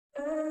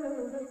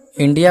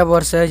India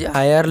vs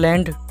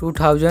Ireland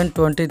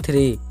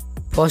 2023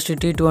 first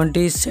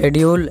T20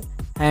 schedule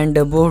and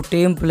both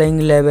team playing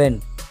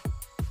 11.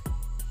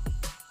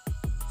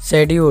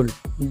 Schedule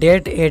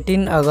date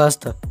 18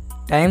 August,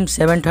 time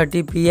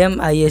 7:30 PM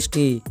IST,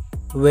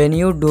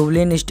 venue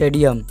Dublin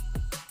Stadium.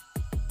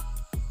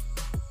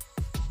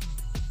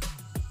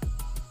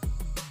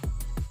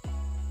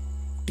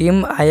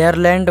 Team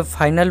Ireland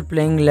final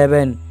playing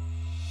 11.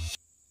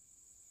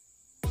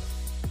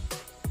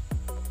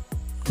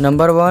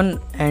 Number 1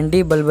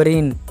 Andy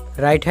Balbirnie,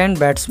 right hand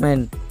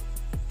batsman.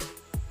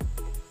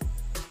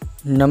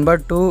 Number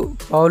 2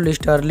 Paul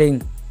Stirling,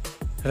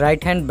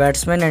 right hand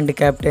batsman and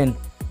captain.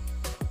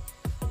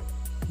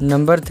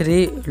 Number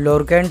 3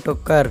 Lorcan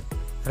Tector,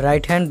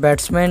 right hand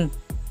batsman.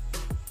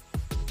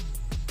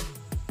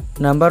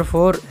 Number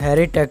 4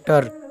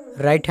 Tector,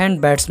 right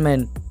hand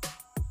batsman.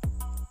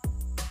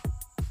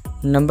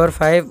 Number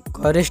 5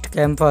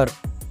 Campher,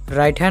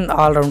 right hand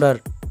all-rounder.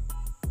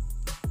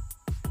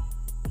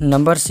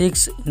 Number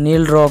 6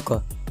 Neil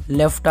Rock,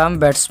 left arm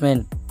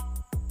batsman.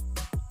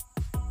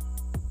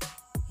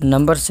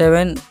 Number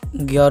 7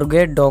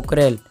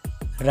 Dockrell,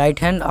 right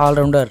hand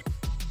all-rounder.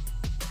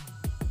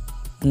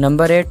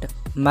 Number 8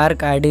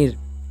 Mark Adair,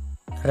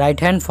 right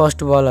hand fast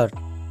bowler.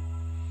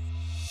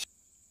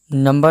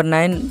 Number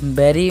 9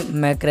 Barry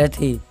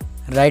McCarthy,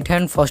 right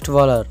hand fast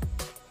bowler.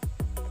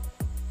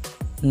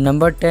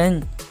 Number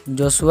 10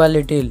 Joshua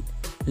Little,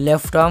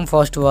 left arm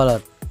fast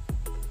bowler.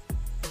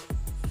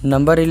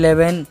 Number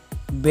 11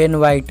 Ben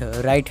White,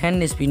 right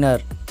hand spinner.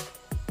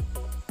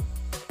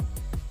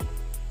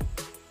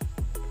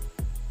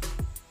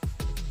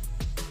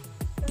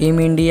 Team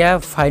India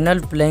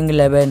final playing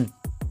 11.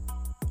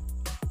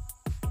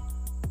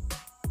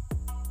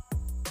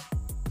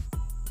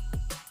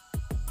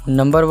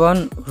 Number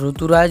 1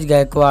 Ruturaj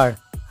Gaikwad,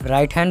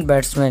 right hand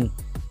batsman.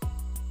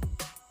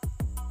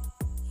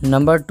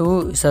 Number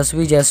 2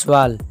 Yashasvi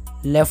Jaiswal,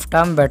 left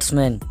arm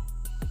batsman.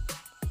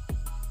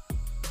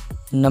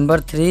 Number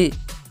 3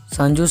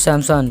 Sanju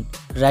Samson,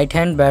 right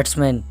hand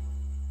batsman.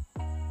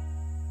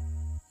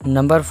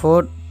 Number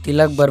 4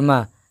 Tilak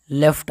Verma,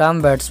 left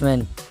arm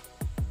batsman.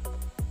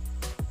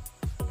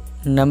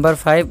 Number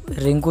 5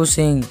 Rinku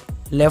Singh,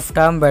 left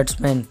arm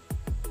batsman.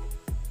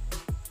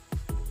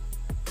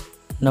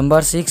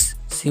 Number 6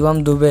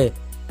 Shivam Dube,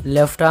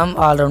 left arm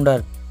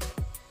all-rounder.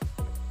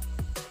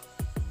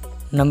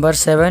 Number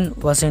 7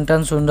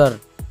 Washington Sundar,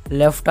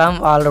 left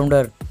arm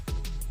all-rounder.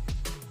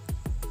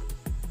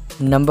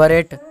 Number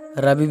 8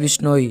 Ravi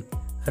Bishnoi,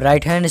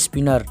 right hand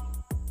spinner.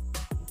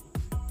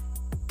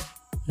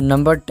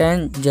 Number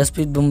 10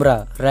 Jasprit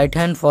Bumrah, right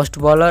hand fast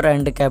bowler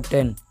and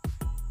captain.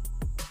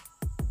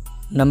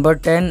 Number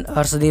 10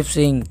 Harshdeep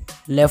Singh,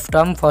 left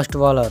arm fast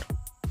bowler.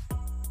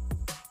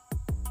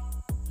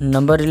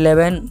 Number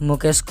 11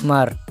 Mukesh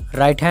Kumar,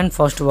 right hand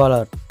fast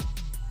bowler.